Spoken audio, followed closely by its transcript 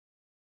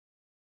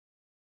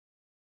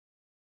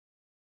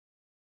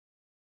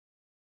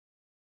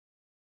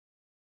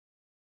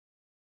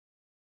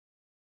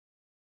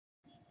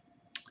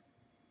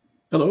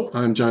Hello,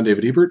 I'm John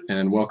David Ebert,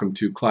 and welcome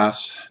to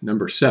class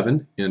number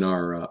 7 in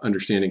our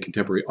Understanding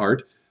Contemporary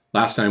Art.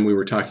 Last time we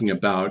were talking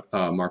about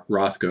Mark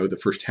Rothko, the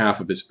first half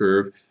of his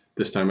oeuvre.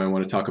 This time I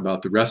want to talk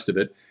about the rest of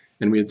it.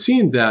 And we had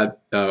seen that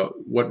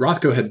what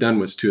Rothko had done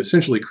was to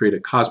essentially create a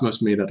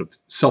cosmos made out of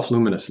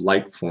self-luminous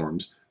light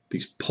forms,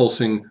 these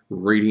pulsing,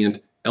 radiant,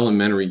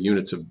 elementary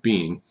units of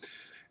being.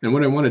 And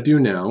what I want to do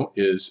now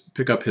is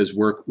pick up his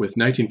work with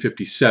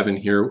 1957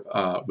 here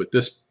with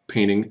this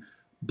painting,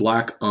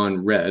 Black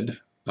on Red,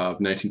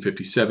 of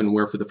 1957,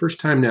 where for the first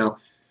time now,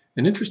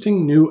 an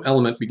interesting new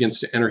element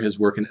begins to enter his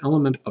work, an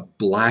element of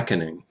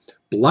blackening.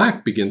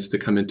 Black begins to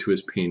come into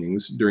his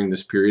paintings during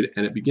this period,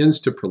 and it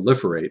begins to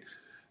proliferate.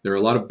 There are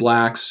a lot of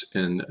blacks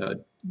and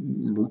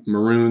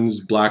maroons,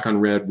 black on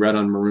red, red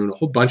on maroon, a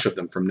whole bunch of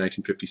them from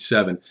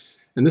 1957.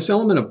 And this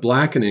element of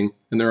blackening,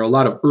 and there are a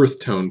lot of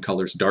earth tone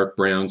colors, dark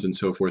browns and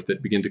so forth,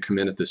 that begin to come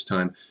in at this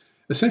time,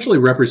 essentially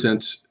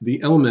represents the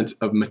element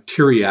of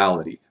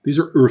materiality. These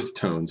are earth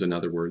tones, in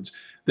other words,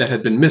 that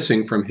had been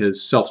missing from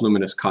his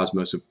self-luminous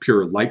cosmos of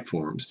pure light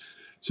forms.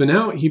 So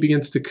now he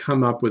begins to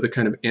come up with a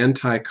kind of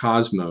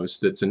anti-cosmos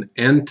that's an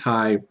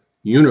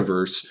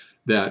anti-universe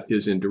that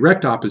is in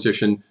direct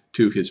opposition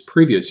to his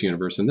previous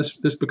universe. And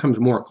this becomes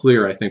more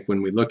clear, I think,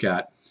 when we look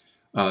at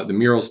the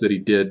murals that he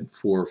did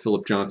for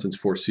Philip Johnson's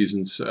Four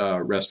Seasons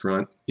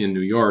restaurant in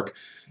New York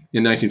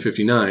in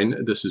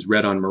 1959. This is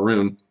red on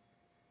maroon.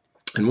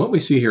 And what we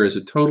see here is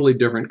a totally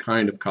different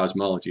kind of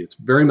cosmology. It's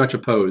very much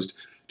opposed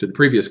to the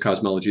previous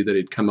cosmology that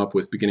he'd come up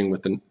with, beginning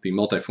with the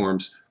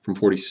multiforms from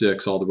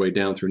 46 all the way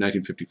down through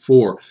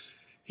 1954.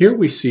 Here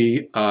we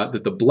see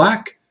that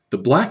the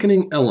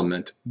blackening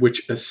element,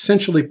 which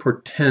essentially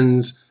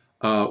portends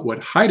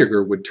what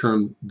Heidegger would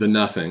term the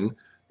nothing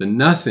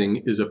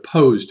is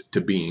opposed to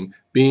being.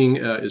 Being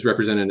is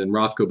represented in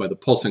Rothko by the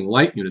pulsing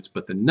light units,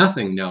 but the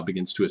nothing now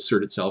begins to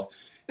assert itself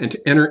and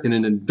to enter in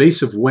an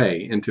invasive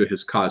way into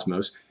his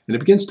cosmos, and it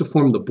begins to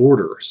form the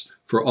borders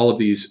for all of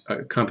these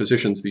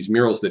compositions, these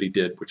murals that he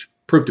did, which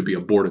proved to be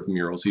abortive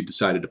murals. He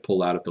decided to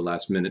pull out at the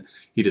last minute.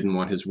 He didn't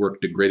want his work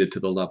degraded to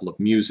the level of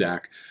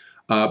OOAc.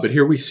 But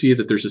here we see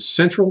that there's a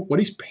central, what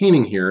he's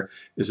painting here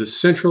is a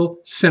central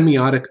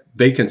semiotic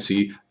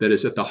vacancy that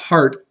is at the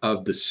heart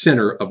of the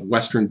center of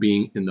Western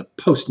being in the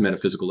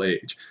post-metaphysical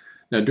age.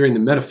 Now, during the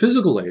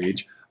metaphysical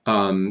age,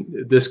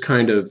 this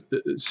kind of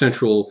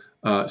central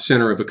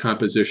center of a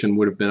composition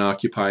would have been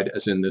occupied,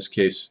 as in this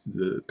case,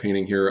 the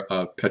painting here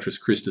of Petrus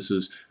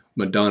Christus's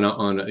Madonna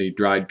on a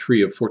dried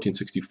tree of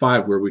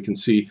 1465, where we can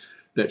see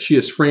that she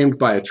is framed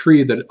by a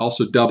tree that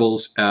also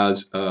doubles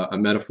as a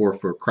metaphor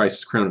for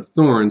Christ's crown of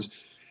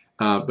thorns,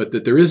 but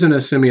that there isn't a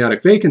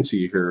semiotic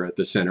vacancy here at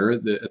the center.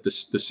 The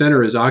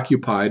center is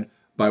occupied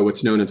by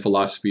what's known in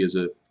philosophy as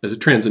a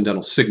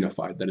transcendental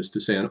signified, that is to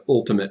say, an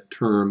ultimate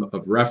term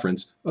of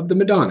reference of the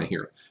Madonna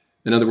here.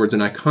 In other words, an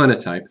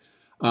iconotype.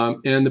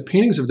 And the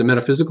paintings of the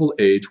metaphysical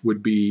age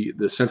would be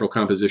the central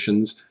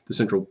compositions, the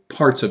central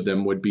parts of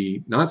them would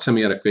be not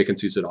semiotic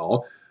vacancies at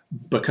all,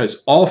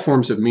 because all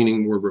forms of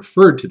meaning were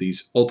referred to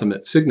these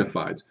ultimate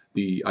signifieds,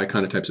 the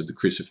iconotypes of the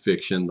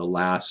crucifixion, the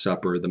Last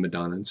Supper, the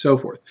Madonna, and so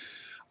forth.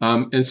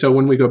 And so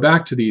when we go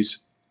back to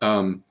these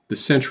the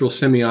central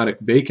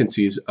semiotic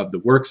vacancies of the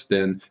works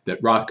then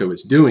that Rothko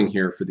is doing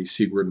here for these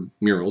Seagram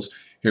murals.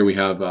 Here we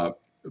have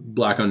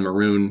black on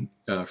maroon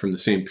from the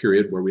same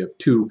period, where we have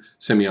two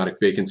semiotic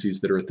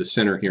vacancies that are at the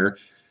center here.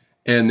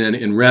 And then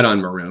in red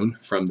on maroon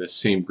from this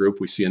same group,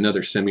 we see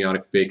another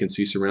semiotic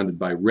vacancy surrounded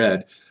by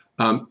red.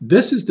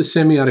 This is the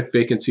semiotic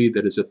vacancy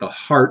that is at the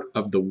heart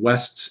of the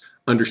West's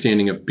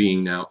understanding of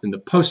being now in the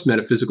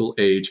post-metaphysical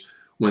age,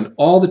 when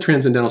all the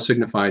transcendental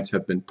signifieds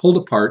have been pulled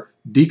apart,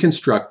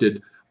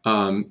 deconstructed,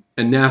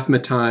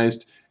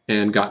 anathematized,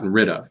 and gotten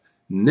rid of.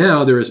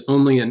 Now there is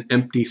only an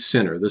empty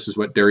center. This is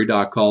what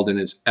Derrida called in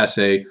his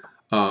essay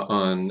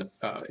in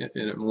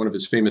one of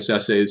his famous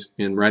essays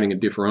in Writing a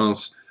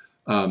Difference,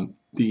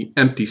 the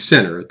empty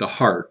center at the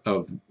heart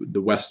of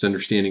the West's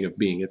understanding of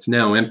being. It's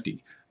now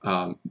empty.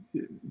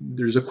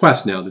 There's a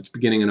quest now that's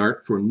beginning in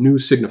art for new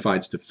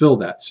signifieds to fill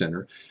that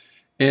center.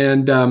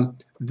 And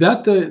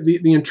that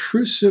the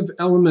intrusive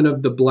element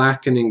of the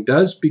blackening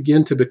does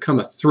begin to become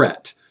a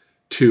threat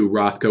to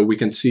Rothko. We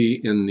can see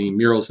in the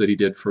murals that he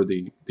did for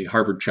the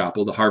Harvard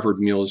Chapel, the Harvard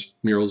murals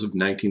of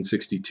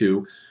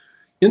 1962,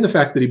 in the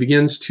fact that he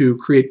begins to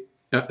create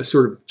a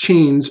sort of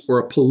chains or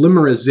a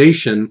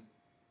polymerization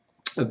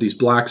of these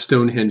black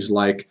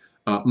Stonehenge-like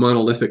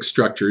monolithic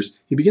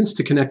structures. He begins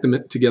to connect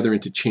them together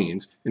into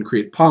chains and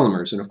create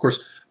polymers. And of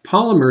course,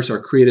 polymers are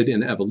created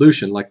in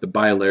evolution, like the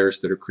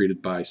bilayers that are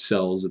created by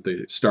cells at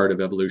the start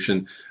of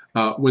evolution,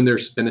 when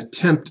there's an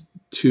attempt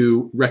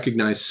to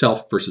recognize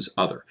self versus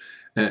other.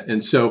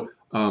 And so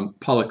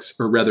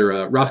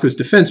Rothko's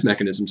defense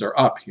mechanisms are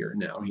up here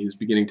now. He's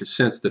beginning to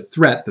sense the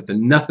threat that the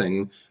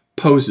nothing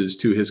poses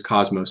to his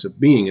cosmos of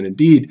being. And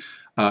indeed,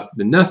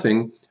 the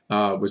nothing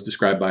was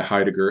described by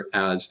Heidegger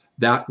as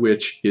that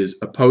which is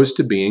opposed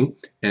to being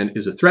and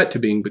is a threat to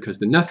being, because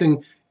the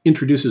nothing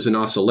introduces an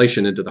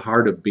oscillation into the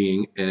heart of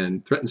being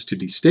and threatens to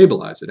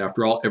destabilize it.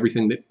 After all,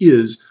 everything that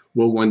is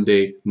will one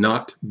day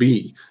not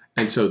be.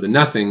 And so the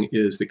nothing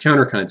is the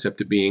counter concept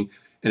to being,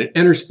 and it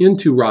enters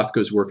into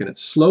Rothko's work, and it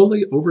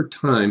slowly, over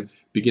time,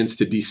 begins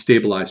to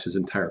destabilize his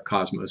entire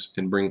cosmos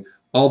and bring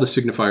all the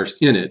signifiers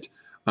in it,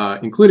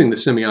 including the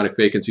semiotic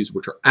vacancies,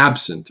 which are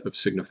absent of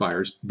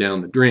signifiers,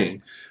 down the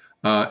drain.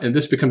 And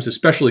this becomes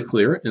especially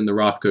clear in the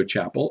Rothko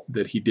Chapel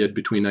that he did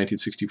between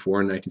 1964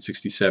 and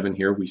 1967.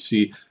 Here we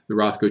see the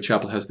Rothko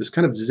Chapel has this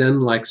kind of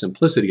Zen-like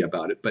simplicity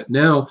about it. But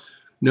now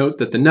note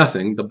that the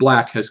nothing, the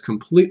black, has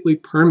completely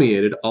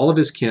permeated all of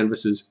his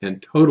canvases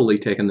and totally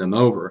taken them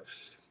over,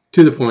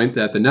 to the point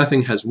that the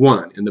nothing has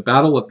won. In the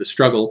battle of the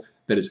struggle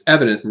that is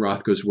evident in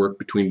Rothko's work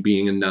between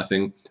being and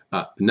nothing,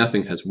 the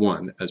nothing has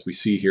won, as we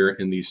see here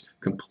in these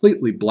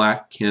completely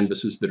black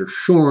canvases that are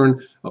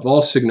shorn of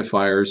all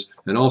signifiers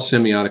and all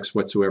semiotics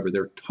whatsoever.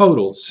 They're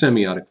total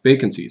semiotic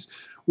vacancies.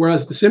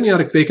 Whereas the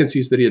semiotic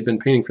vacancies that he had been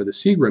painting for the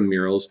Seagram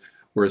murals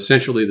were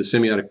essentially the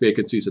semiotic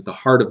vacancies at the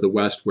heart of the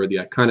West, where the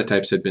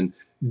iconotypes had been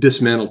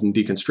dismantled and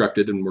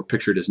deconstructed and were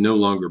pictured as no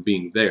longer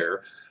being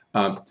there.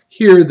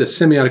 Here, the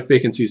semiotic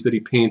vacancies that he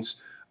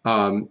paints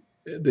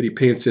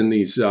in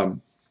these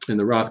in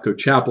the Rothko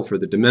Chapel for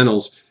the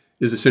Dimentals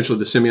is essentially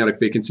the semiotic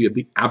vacancy of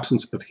the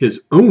absence of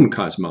his own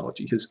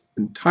cosmology. His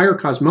entire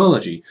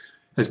cosmology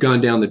has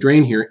gone down the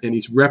drain here, and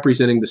he's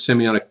representing the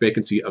semiotic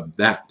vacancy of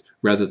that,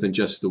 rather than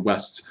just the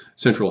West's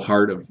central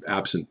heart of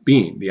absent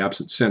being, the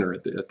absent center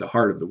at the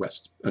heart of the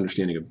West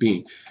understanding of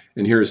being.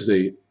 And here's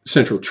a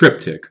central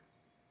triptych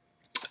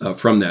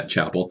from that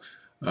chapel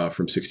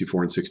from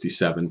 64 and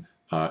 67,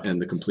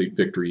 and the complete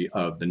victory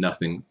of the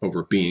nothing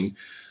over being.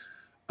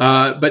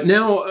 But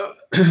now,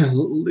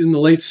 in the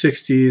late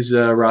 60s,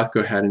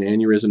 Rothko had an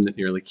aneurysm that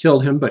nearly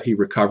killed him, but he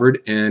recovered,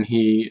 and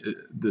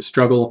the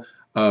struggle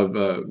of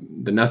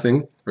the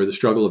nothing, or the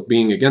struggle of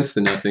being against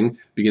the nothing,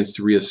 begins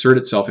to reassert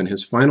itself in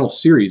his final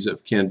series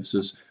of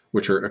canvases,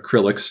 which are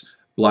acrylics,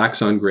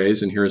 blacks on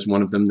grays, and here is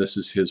one of them. This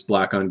is his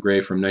black on gray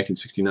from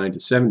 1969 to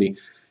 70,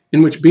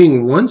 in which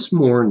being once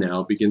more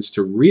now begins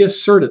to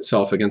reassert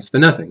itself against the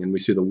nothing, and we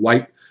see the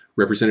white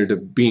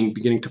representative being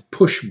beginning to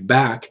push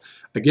back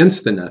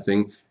against the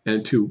nothing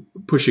and to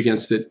push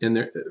against it.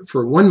 And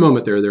for one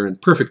moment they're in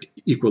perfect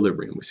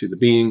equilibrium. We see the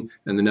being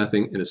and the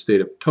nothing in a state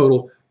of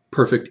total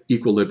perfect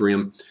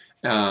equilibrium.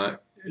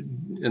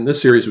 And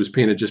this series was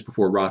painted just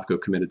before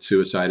Rothko committed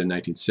suicide in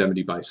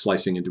 1970 by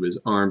slicing into his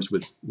arms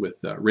with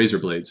razor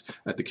blades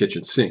at the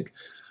kitchen sink.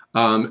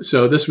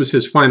 So this was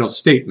his final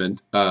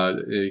statement.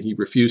 He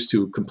refused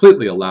to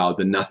completely allow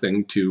the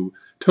nothing to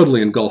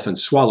totally engulf and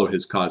swallow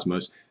his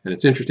cosmos. And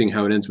it's interesting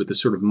how it ends with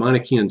this sort of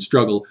Manichaean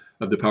struggle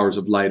of the powers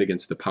of light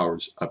against the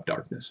powers of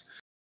darkness.